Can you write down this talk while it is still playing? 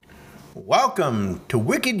Welcome to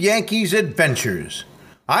Wicked Yankees Adventures.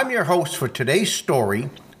 I'm your host for today's story,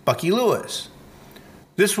 Bucky Lewis.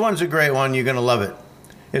 This one's a great one, you're going to love it.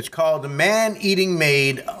 It's called The Man-Eating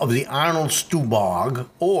Maid of the Arnold Stubog,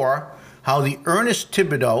 or How the Ernest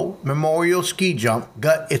Thibodeau Memorial Ski Jump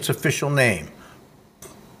Got Its Official Name.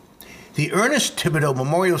 The Ernest Thibodeau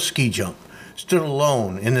Memorial Ski Jump stood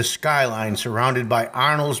alone in the skyline surrounded by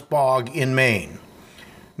Arnold's Bog in Maine.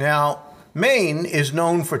 Now, Maine is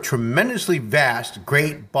known for tremendously vast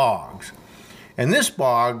great bogs, and this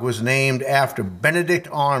bog was named after Benedict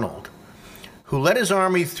Arnold, who led his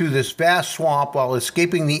army through this vast swamp while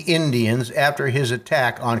escaping the Indians after his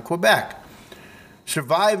attack on Quebec,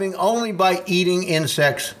 surviving only by eating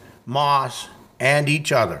insects, moss, and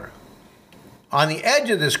each other. On the edge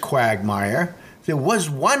of this quagmire, there was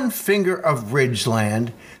one finger of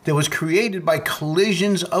ridgeland that was created by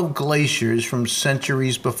collisions of glaciers from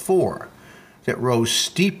centuries before that rose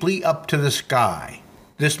steeply up to the sky.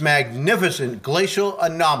 This magnificent glacial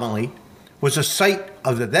anomaly was the site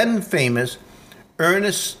of the then famous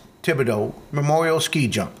Ernest Thibodeau Memorial Ski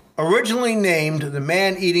Jump. Originally named the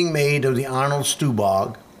Man-Eating Maid of the Arnold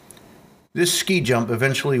Stubog, this ski jump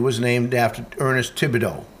eventually was named after Ernest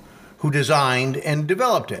Thibodeau, who designed and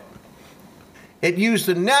developed it. It used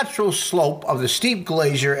the natural slope of the steep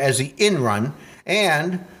glacier as the in-run,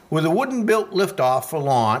 and with a wooden-built liftoff for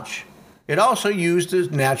launch, it also used the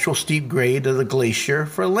natural steep grade of the glacier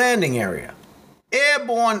for landing area.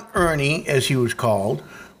 Airborne Ernie, as he was called,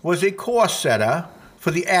 was a course setter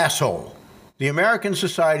for the ASSOL, the American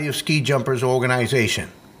Society of Ski Jumpers organization.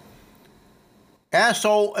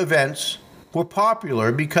 ASSOL events were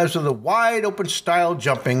popular because of the wide-open style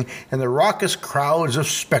jumping and the raucous crowds of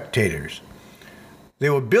spectators. They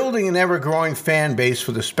were building an ever-growing fan base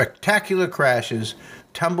for the spectacular crashes,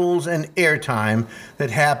 tumbles, and airtime that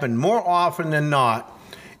happened more often than not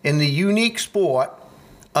in the unique sport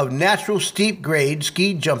of natural steep-grade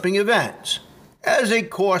ski jumping events. As a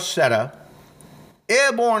course setter,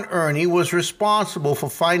 Airborne Ernie was responsible for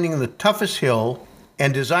finding the toughest hill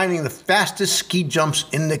and designing the fastest ski jumps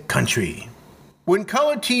in the country. When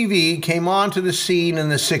color TV came onto the scene in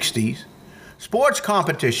the 60s, sports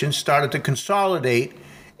competitions started to consolidate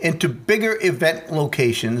into bigger event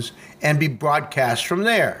locations and be broadcast from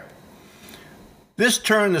there. This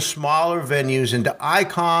turned the smaller venues into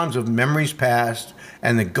icons of memories past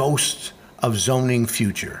and the ghosts of zoning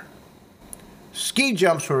future. Ski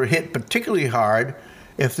jumps were hit particularly hard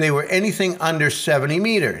if they were anything under 70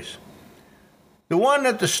 meters. The one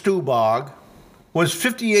at the Stubog was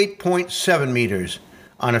 58.7 meters,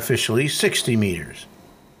 unofficially 60 meters.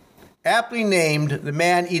 Aptly named the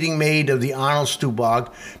Man-Eating Maid of the Arnold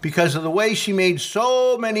Stubog because of the way she made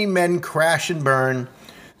so many men crash and burn,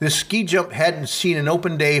 this ski jump hadn't seen an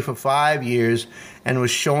open day for 5 years and was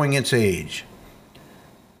showing its age.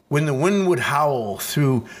 When the wind would howl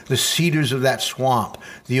through the cedars of that swamp,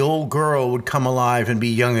 the old girl would come alive and be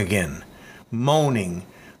young again, moaning,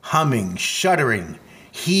 humming, shuddering,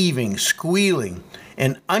 heaving, squealing,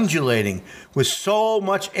 and undulating with so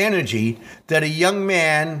much energy that a young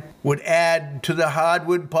man would add to the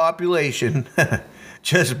hardwood population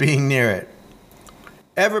just being near it.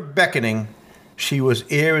 Ever beckoning, she was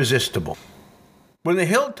irresistible. When the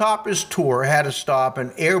Hilltoppers tour had a stop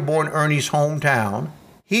in Airborne Ernie's hometown,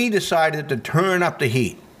 he decided to turn up the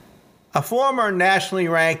heat. A former nationally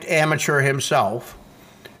ranked amateur himself,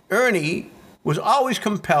 Ernie was always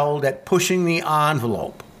compelled at pushing the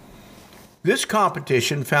envelope. This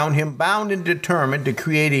competition found him bound and determined to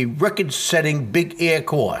create a record-setting big air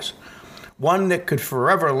course, one that could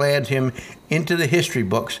forever land him into the history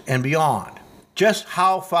books and beyond. Just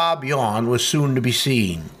how far beyond was soon to be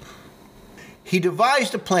seen. He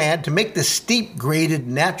devised a plan to make the steep-graded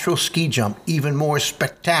natural ski jump even more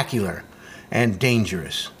spectacular and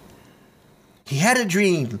dangerous. He had a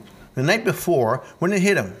dream the night before when it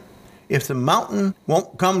hit him. If the mountain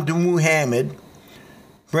won't come to Muhammad,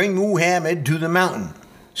 bring Muhammad to the mountain.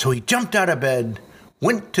 So he jumped out of bed,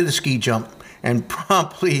 went to the ski jump, and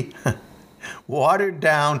promptly watered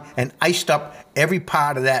down and iced up every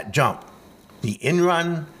part of that jump, the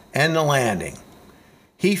in-run and the landing.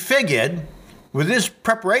 He figured with this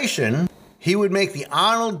preparation, he would make the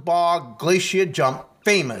Arnold Bog Glacier Jump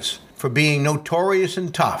famous for being notorious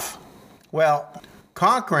and tough. Well,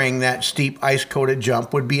 conquering that steep ice-coated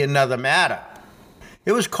jump would be another matter.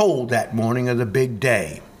 It was cold that morning of the big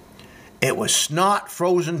day. It was snot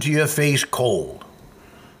frozen to your face cold.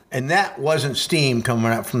 And that wasn't steam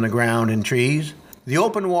coming up from the ground and trees. The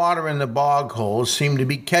open water in the bog holes seemed to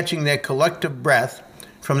be catching their collective breath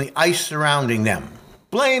from the ice surrounding them.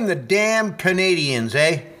 Blame the damn Canadians,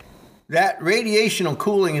 eh? That radiational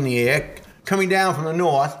cooling in the air coming down from the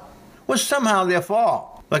north was somehow their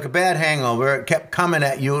fault. Like a bad hangover, it kept coming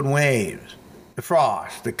at you in waves. The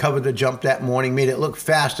frost that covered the jump that morning made it look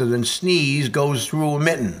faster than sneeze goes through a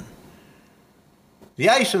mitten. The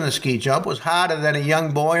ice on the ski jump was harder than a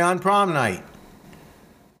young boy on prom night.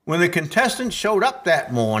 When the contestants showed up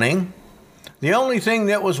that morning, the only thing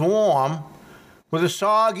that was warm were the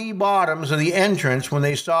soggy bottoms of the entrance when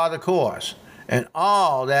they saw the course, and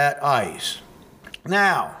all that ice.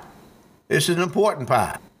 Now, this is an important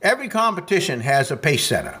part. Every competition has a pace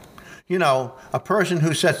setter. You know, a person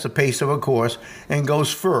who sets the pace of a course and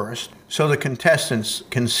goes first so the contestants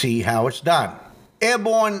can see how it's done.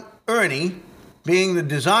 Airborne Ernie, being the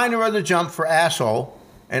designer of the jump for ASSO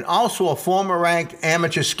and also a former ranked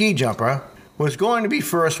amateur ski jumper, was going to be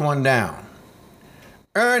first one down.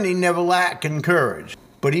 Ernie never lacked in courage,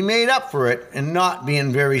 but he made up for it in not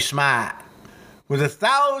being very smart. With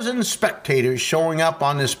 1,000 spectators showing up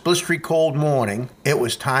on this blistery cold morning, it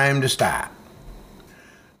was time to start.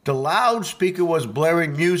 The loudspeaker was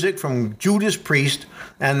blaring music from Judas Priest,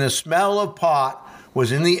 and the smell of pot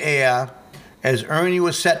was in the air as Ernie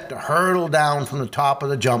was set to hurtle down from the top of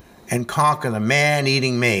the jump and conquer the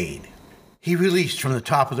man-eating maid. He released from the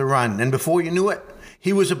top of the run, and before you knew it,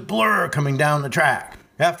 he was a blur coming down the track.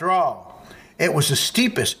 After all, it was the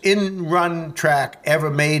steepest in-run track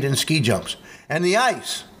ever made in ski jumps, and the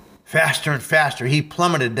ice, faster and faster, he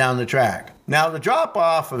plummeted down the track. Now, the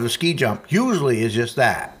drop-off of the ski jump usually is just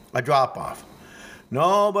that, a drop-off.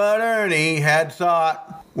 No, but Ernie had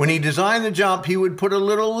thought when he designed the jump, he would put a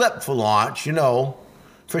little lip for launch, you know,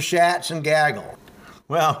 for shats and gaggle.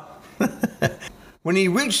 Well, when he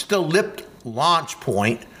reached the lipped launch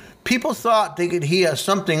point, people thought they could hear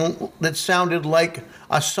something that sounded like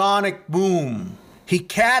a sonic boom. He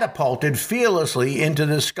catapulted fearlessly into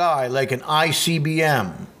the sky like an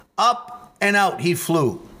ICBM. Up and out he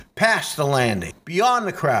flew, past the landing, beyond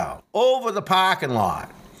the crowd, over the parking lot,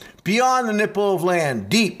 beyond the nipple of land,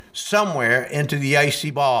 deep somewhere into the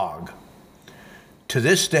icy bog. To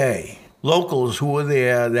this day, locals who were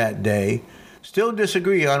there that day still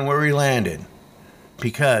disagree on where he landed,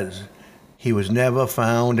 because he was never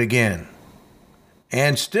found again.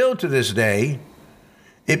 And still to this day,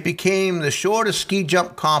 it became the shortest ski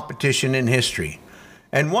jump competition in history,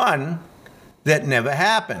 and one that never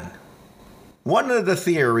happened. One of the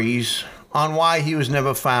theories on why he was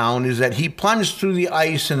never found is that he plunged through the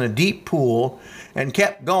ice in a deep pool and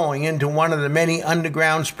kept going into one of the many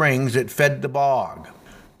underground springs that fed the bog.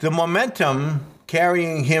 The momentum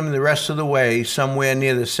carrying him the rest of the way somewhere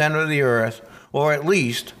near the center of the earth, or at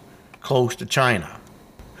least close to China.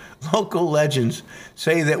 Local legends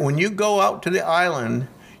say that when you go out to the island,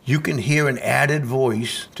 you can hear an added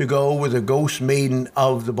voice to go with the ghost maiden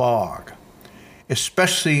of the bog,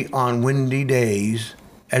 especially on windy days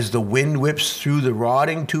as the wind whips through the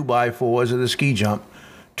rotting 2x4s of the ski jump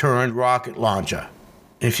turned rocket launcher.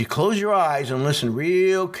 And if you close your eyes and listen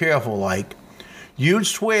real careful like, you'd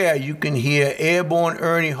swear you can hear Airborne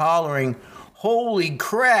Ernie hollering, "Holy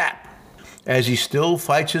crap!" as he still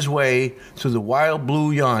fights his way through the wild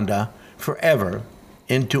blue yonder forever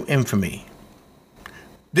into infamy.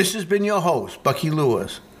 This has been your host, Bucky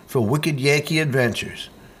Lewis, for Wicked Yankee Adventures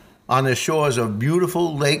on the shores of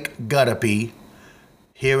beautiful Lake Guttapee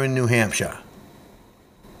here in New Hampshire.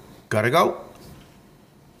 Gotta go.